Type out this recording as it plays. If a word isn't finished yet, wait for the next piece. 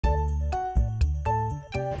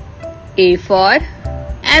A for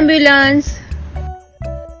ambulance.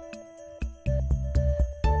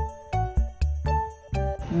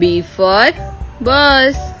 B for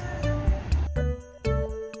bus.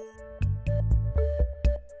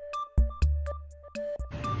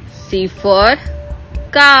 C for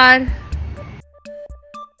car.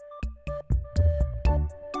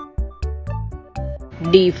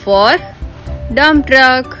 D for dump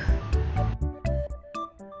truck.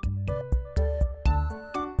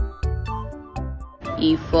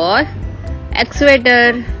 E for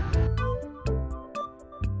excavator.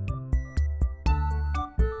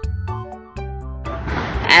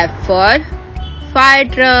 F for fire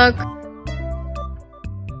truck.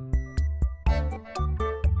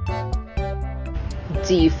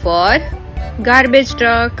 G for garbage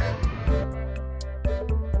truck.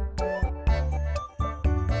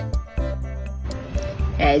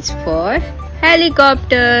 H for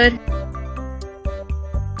helicopter.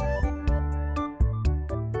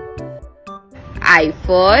 I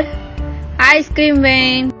for ice cream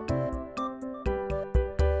van.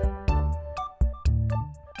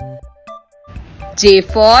 J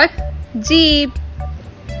for jeep.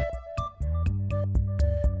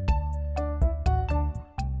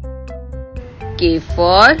 K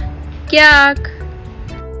for kayak.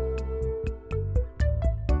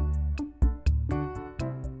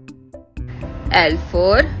 L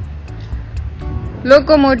for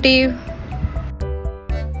locomotive.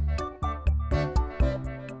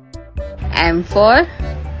 M for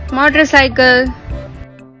motorcycle.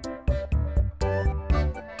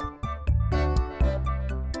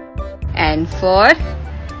 N for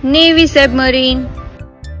Navy submarine.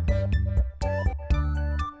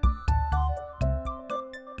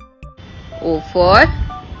 O for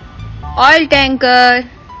oil tanker.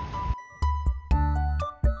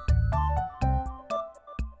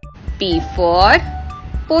 P for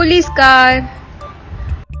police car.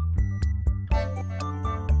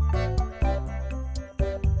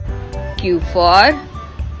 Q for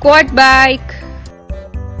quad bike.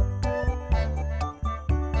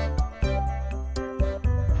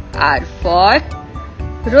 R for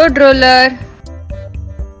road roller.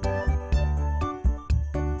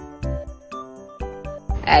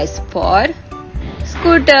 S for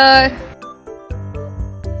scooter.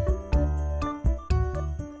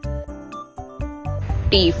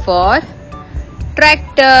 T for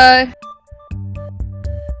tractor.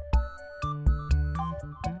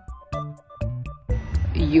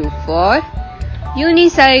 U for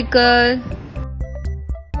unicycle.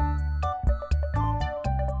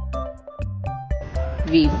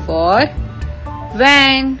 V for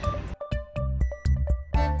van.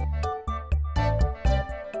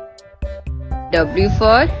 W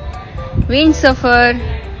for windsurfer.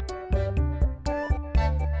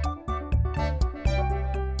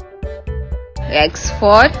 X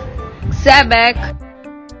for Xebec.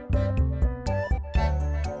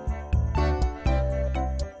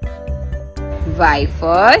 Y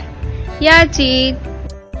for Yacht.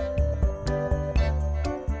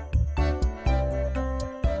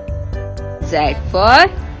 Z for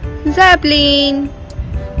Zeppelin.